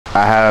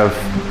I have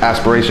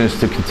aspirations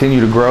to continue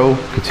to grow,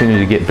 continue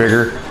to get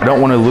bigger. I don't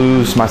want to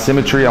lose my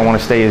symmetry. I want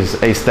to stay as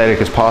aesthetic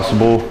as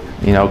possible,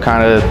 you know,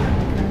 kind of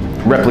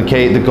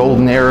replicate the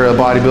golden era of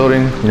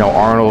bodybuilding, you know,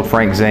 Arnold,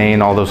 Frank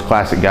Zane, all those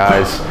classic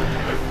guys.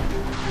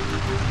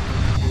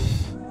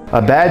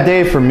 A bad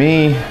day for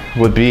me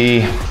would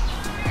be,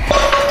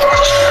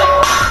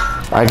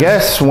 I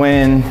guess,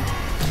 when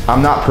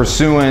I'm not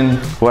pursuing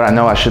what I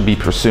know I should be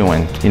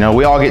pursuing. You know,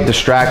 we all get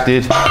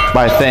distracted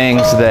by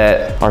things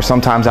that are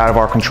sometimes out of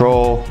our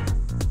control.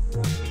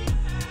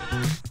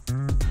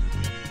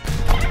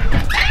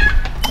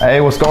 Hey,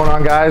 what's going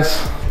on,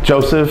 guys?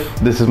 Joseph,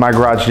 this is my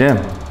garage gym.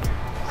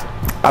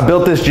 I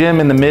built this gym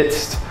in the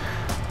midst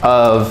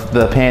of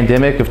the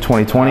pandemic of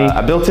 2020.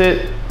 I built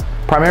it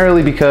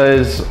primarily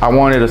because I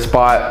wanted a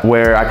spot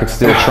where I could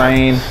still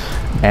train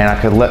and I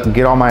could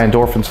get all my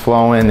endorphins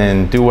flowing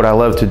and do what I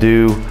love to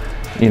do,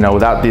 you know,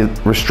 without the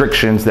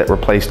restrictions that were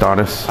placed on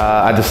us.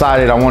 I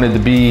decided I wanted to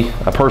be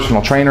a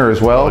personal trainer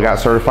as well. I got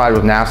certified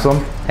with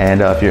NASM,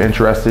 and if you're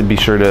interested, be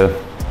sure to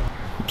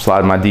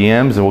slide my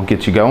DMs and we'll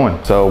get you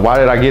going. So why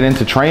did I get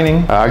into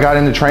training? I got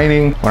into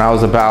training when I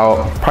was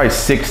about probably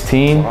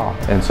 16. Wow.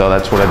 And so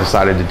that's what I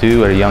decided to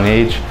do at a young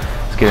age.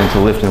 Let's get into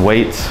lifting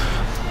weights.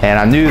 And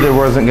I knew there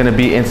wasn't gonna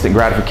be instant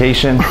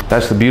gratification.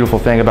 That's the beautiful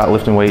thing about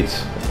lifting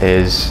weights,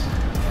 is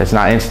it's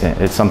not instant.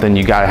 It's something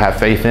you gotta have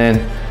faith in,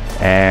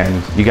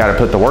 and you gotta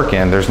put the work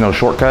in. There's no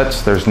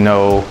shortcuts. There's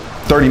no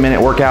 30-minute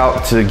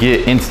workout to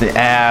get instant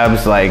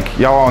abs. Like,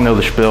 y'all all know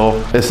the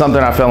spiel. It's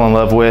something I fell in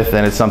love with,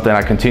 and it's something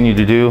I continue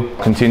to do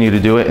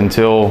it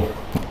until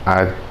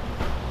I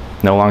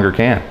no longer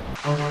can.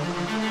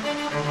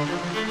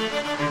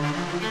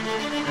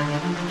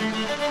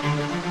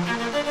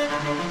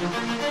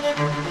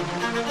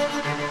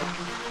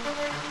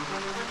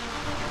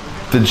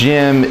 The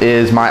gym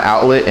is my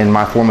outlet and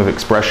my form of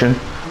expression.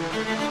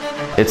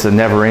 It's a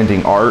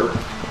never-ending art,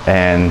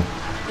 and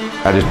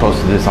I just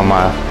posted this on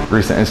my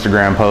recent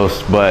Instagram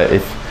post, but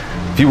if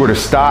you were to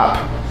stop,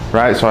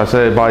 right? So I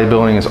said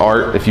bodybuilding is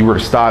art. If you were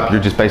to stop,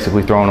 you're just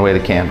basically throwing away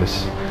the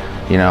canvas,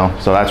 you know?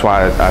 So that's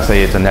why I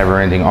say it's a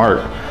never-ending art.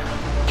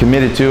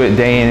 Committed to it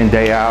day in and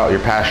day out, you're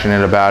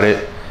passionate about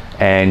it,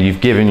 and you've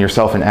given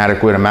yourself an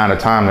adequate amount of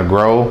time to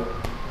grow,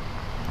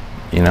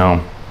 you know,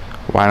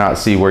 why not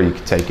see where you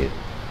could take it?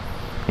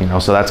 You know,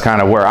 so that's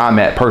kind of where I'm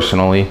at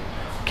personally.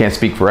 Can't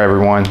speak for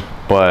everyone,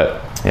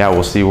 but yeah,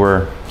 we'll see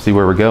where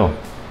we go.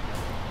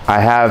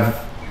 I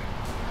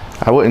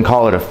wouldn't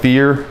call it a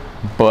fear,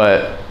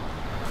 but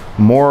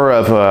more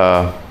of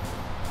a,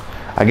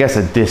 I guess,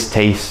 a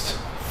distaste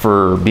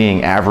for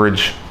being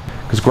average.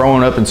 Because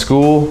growing up in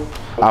school,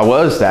 I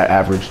was that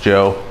average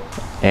Joe,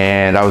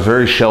 and I was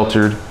very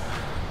sheltered,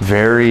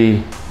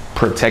 very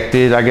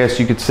protected, I guess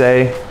you could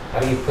say.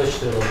 How do you push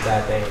through those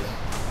bad days?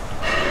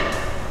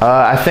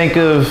 I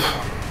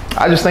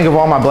just think of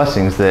all my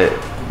blessings that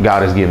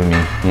God has given me,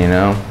 you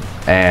know?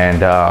 And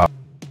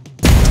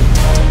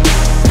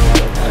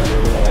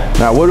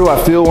now what do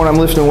I feel when I'm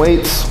lifting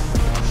weights?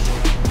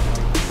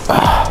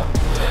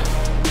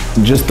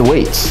 Just the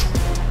weights.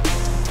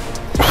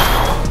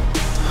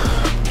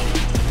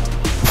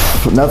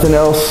 Nothing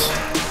else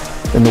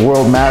in the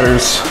world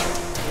matters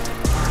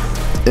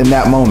in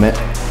that moment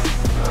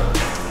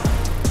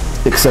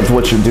except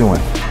what you're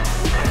doing.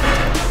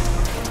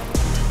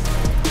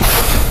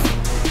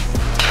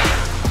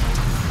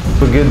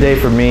 A good day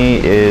for me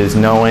is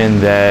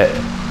knowing that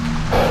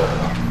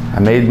I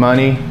made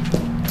money,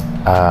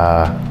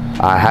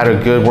 I had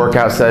a good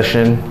workout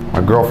session,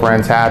 my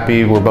girlfriend's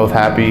happy, we're both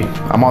happy.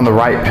 I'm on the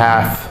right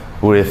path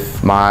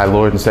with my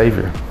Lord and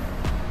Savior.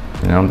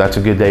 You know, that's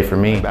a good day for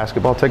me.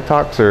 Basketball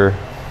TikToks, or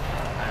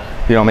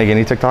you don't make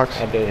any TikToks?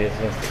 I'll do his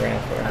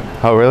Instagram for him.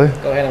 Oh, really?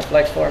 Go ahead and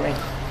flex for me.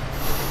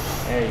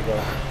 There you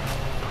go.